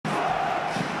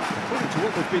to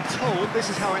what we've been told, this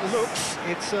is how it looks.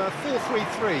 It's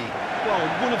 4-3-3. Well,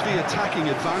 one of the attacking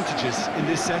advantages in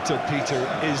this setup, Peter,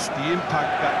 is the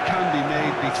impact that can be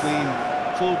made between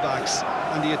full-backs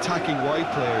and the attacking wide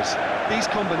players. These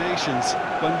combinations,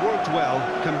 when worked well,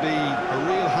 can be a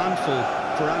real handful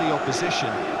for any opposition,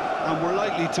 and we're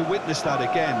likely to witness that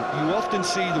again. You often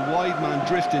see the wide man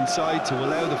drift inside to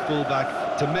allow the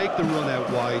full-back to make the run out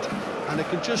wide, and it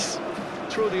can just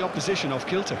throw the opposition off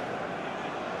kilter.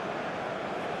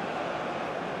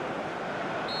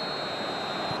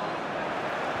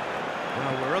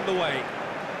 Well, we're on the way.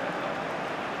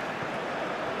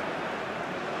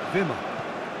 Wimmer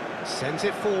sends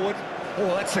it forward.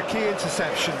 Oh, that's a key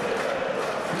interception.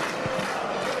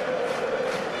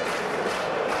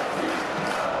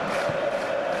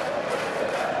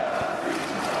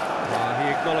 He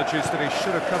acknowledges that he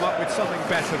should have come up with something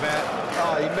better there.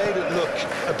 Oh, he made it look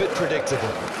a bit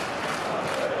predictable.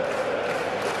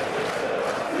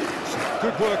 Some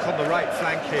good work on the right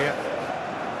flank here.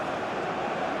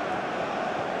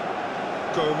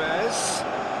 Gomez.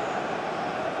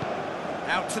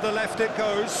 Out to the left it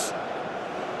goes.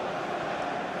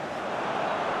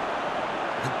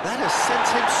 And that has sent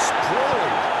him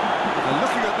sprawling. And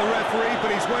looking at the referee,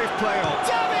 but he's waved play on.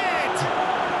 Damn it!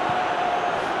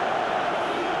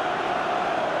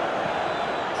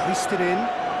 Placed it in.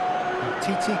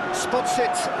 Titi spots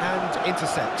it and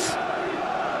intercepts.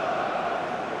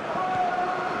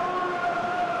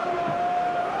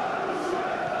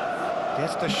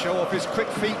 Gets to show off his quick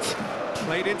feet.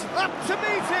 Played it up to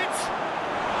meet it.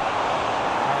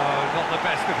 Oh, not the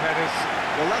best of headers.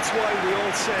 Well, that's why we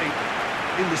all say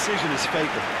indecision is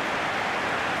fatal.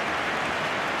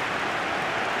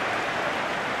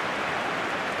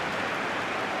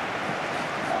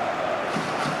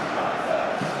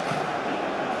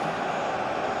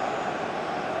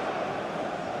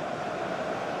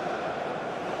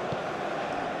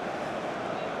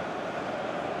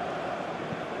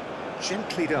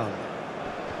 Gently done.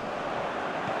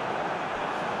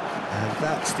 And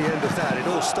that's the end of that. It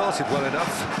all started well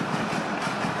enough.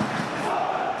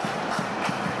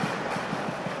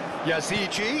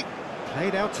 Yazigi,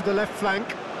 played out to the left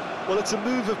flank. Well, it's a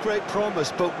move of great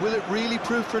promise, but will it really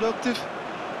prove productive?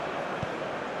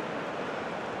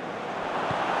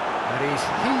 And he's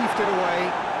heaved it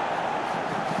away.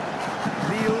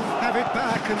 Lille have it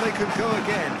back and they can go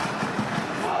again.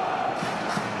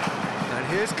 And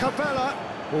here's Cabella.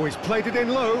 Oh, he's played it in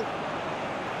low.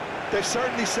 They've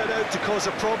certainly set out to cause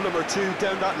a problem or two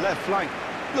down that left flank.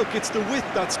 Look, it's the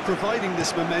width that's providing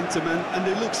this momentum, and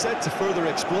they look set to further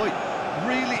exploit.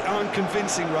 Really aren't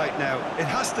convincing right now. It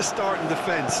has to start in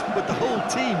defence, but the whole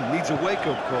team needs a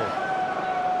wake-up call.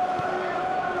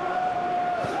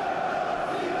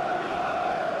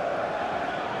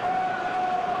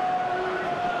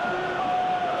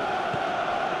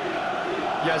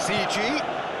 Yazigi,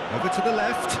 over to the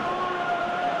left.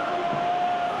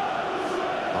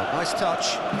 Oh, nice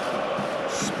touch.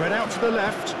 Spread out to the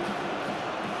left.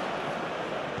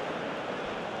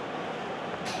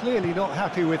 Clearly not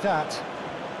happy with that.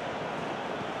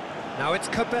 Now it's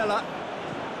Cabella.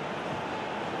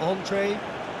 Andre.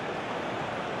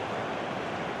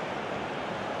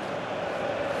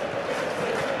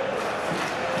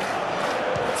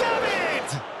 Damn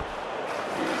it!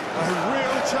 A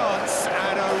real chance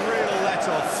and a real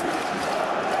let-off.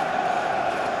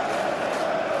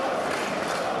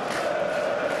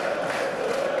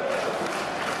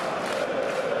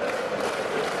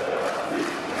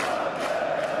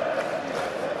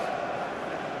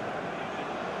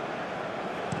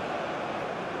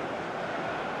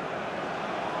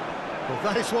 Well,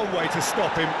 that is one way to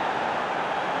stop him.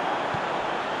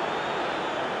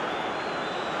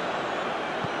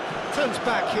 Turns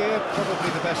back here, probably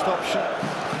the best option.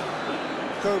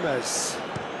 Gomez.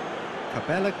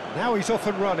 Cabella, now he's off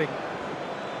and running.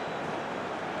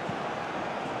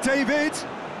 David!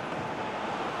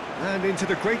 And into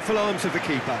the grateful arms of the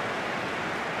keeper.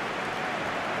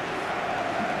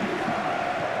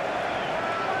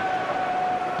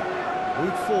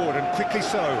 Moved forward and quickly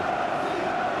so.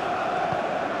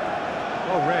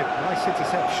 Oh, Red, nice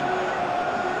interception.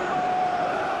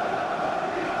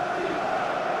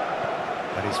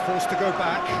 But he's forced to go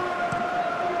back.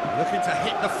 Looking to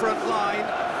hit the front line.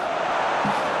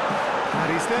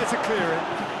 And he's there to clear it.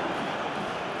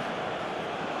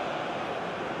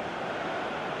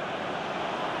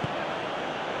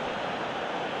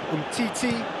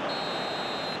 Umtiti.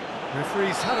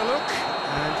 Referee's had a look,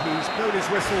 and he's blown his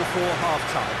whistle for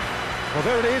half-time. Well,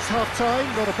 there it is, half-time.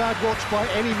 Not a bad watch by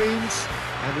any means.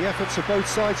 And the efforts of both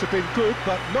sides have been good,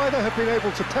 but neither have been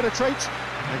able to penetrate.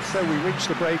 And so we reach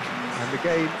the break, and the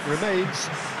game remains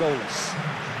goalless.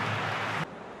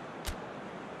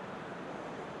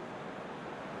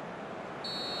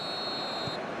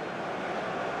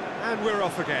 And we're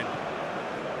off again.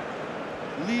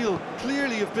 Lille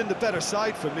clearly have been the better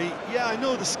side for me. Yeah, I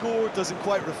know the score doesn't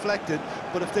quite reflect it,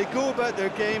 but if they go about their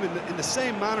game in the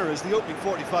same manner as the opening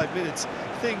 45 minutes,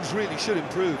 things really should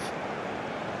improve.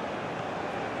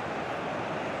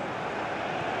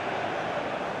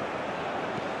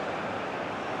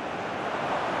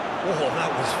 Oh,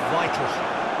 that was vital.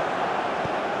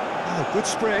 Oh, good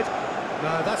spread.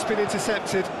 No, that's been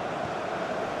intercepted.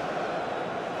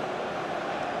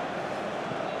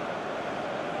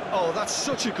 Oh, that's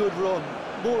such a good run.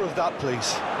 More of that,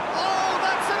 please. Oh,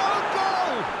 that's an own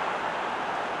goal!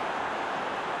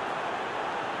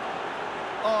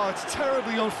 Oh, it's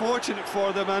terribly unfortunate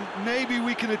for them, and maybe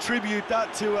we can attribute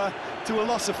that to a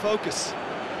loss of focus.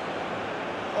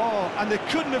 Oh, and they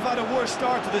couldn't have had a worse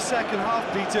start to the second half,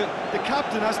 Peter. The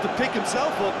captain has to pick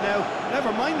himself up now,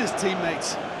 never mind his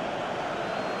teammates.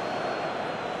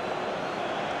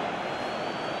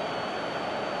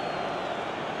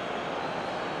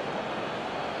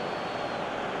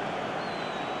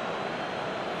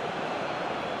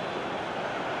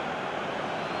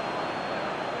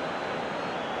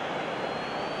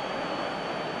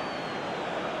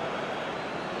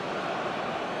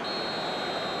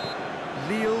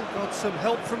 Lille got some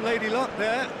help from Lady Luck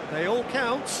there. They all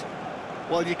count.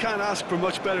 Well, you can't ask for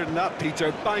much better than that,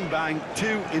 Peter. Bang, bang,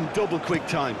 two in double quick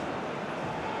time.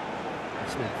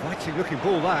 It's an inviting looking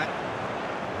ball, that.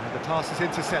 And the pass is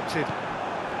intercepted.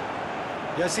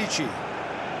 Yazici.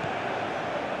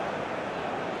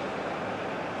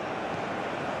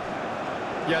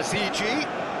 Yazici.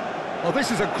 Oh,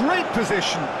 this is a great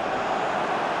position.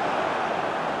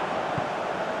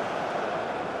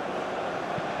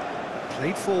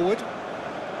 Played forward.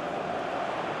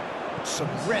 Some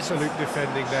resolute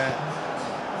defending there.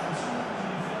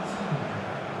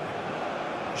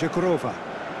 Zhegrova.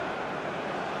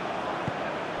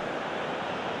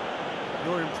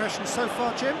 Your impression so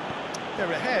far, Jim?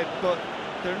 They're ahead, but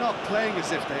they're not playing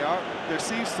as if they are. There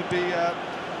seems to be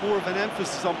more of an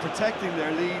emphasis on protecting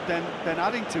their lead than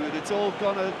adding to it. It's all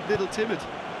gone a little timid.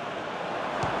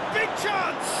 Big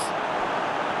chance!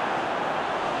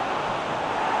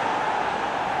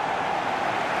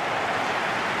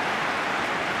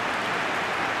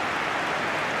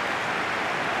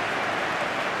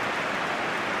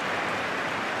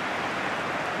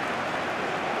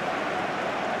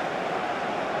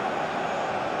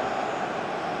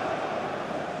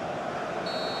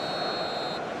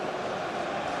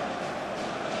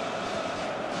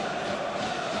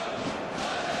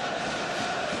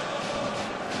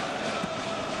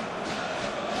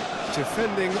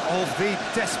 Defending of the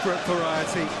desperate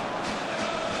variety.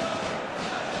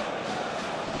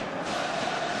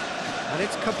 And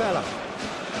it's Cabella.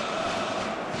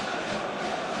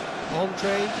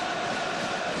 Andre.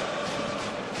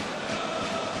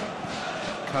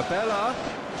 Cabella.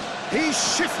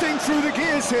 He's shifting through the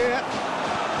gears here.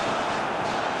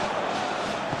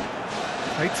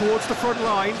 Played towards the front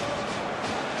line.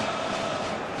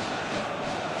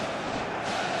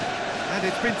 And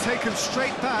it's been taken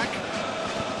straight back.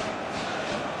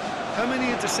 How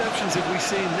many interceptions have we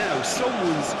seen now?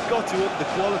 Someone's got to up the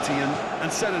quality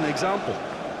and set an example.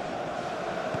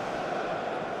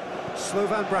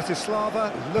 Slovan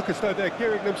Bratislava look as though they're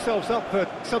gearing themselves up for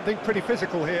something pretty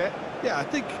physical here. Yeah, I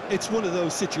think it's one of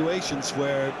those situations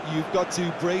where you've got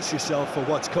to brace yourself for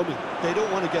what's coming. They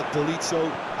don't want to get bullied,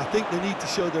 so I think they need to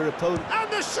show their opponent. And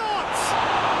the shot!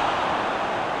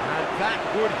 And that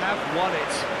would have won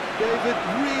it. David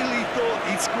really thought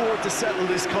he'd scored to settle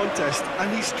this contest,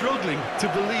 and he's struggling to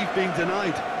believe being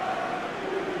denied.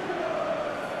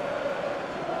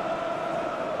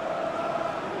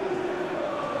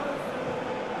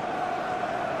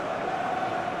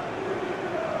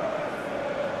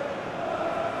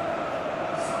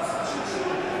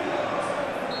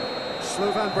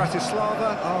 Slovan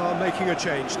Bratislava are making a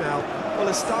change now. Well,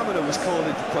 his stamina was called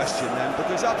into question then, but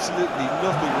there's absolutely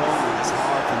nothing wrong with his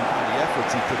heart and the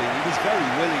efforts he put in. He was very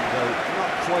willing, though,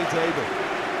 not quite able.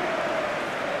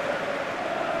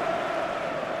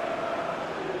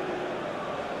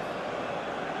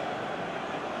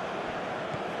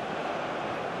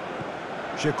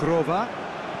 Zhegrova.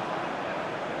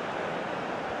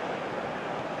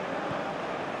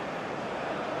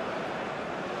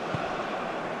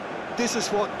 This is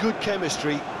what good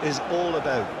chemistry is all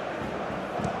about.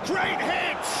 Great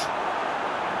hit!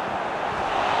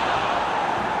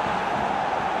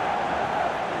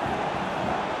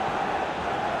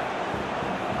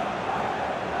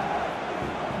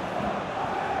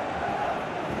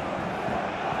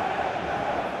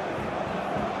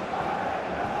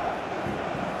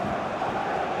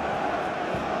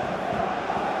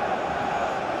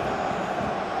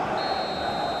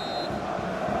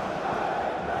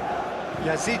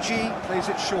 Yazigi plays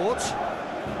it short.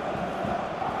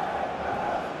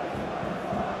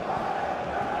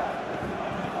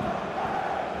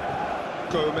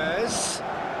 Gomez.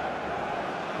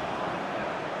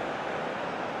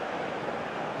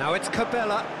 Now it's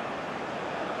Cabella.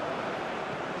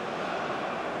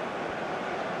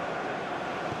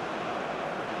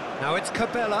 Now it's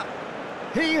Cabella.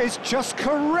 He is just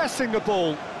caressing the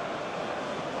ball.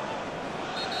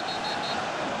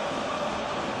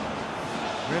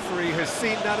 Referee has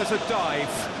seen that as a dive.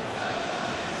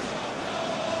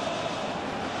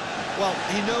 Well,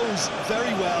 he knows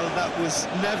very well that was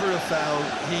never a foul.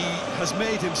 He has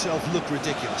made himself look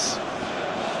ridiculous.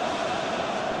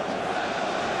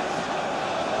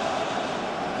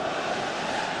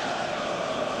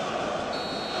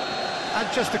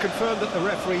 And just to confirm that the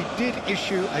referee did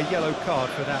issue a yellow card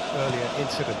for that earlier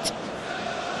incident.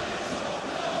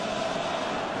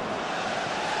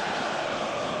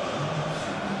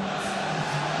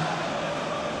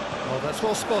 Well, that's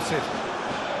well spotted.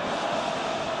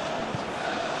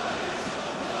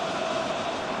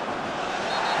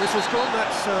 Whistle's gone,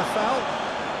 that's a foul.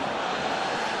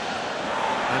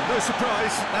 And no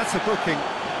surprise, that's a booking.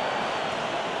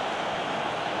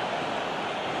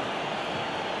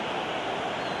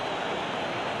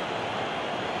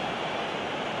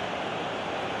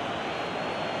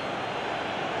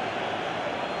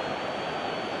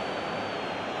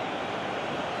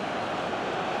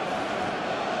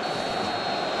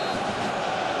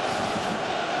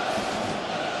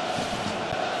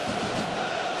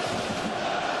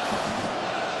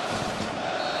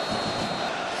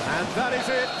 And that is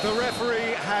it, the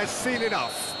referee has seen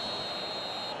enough.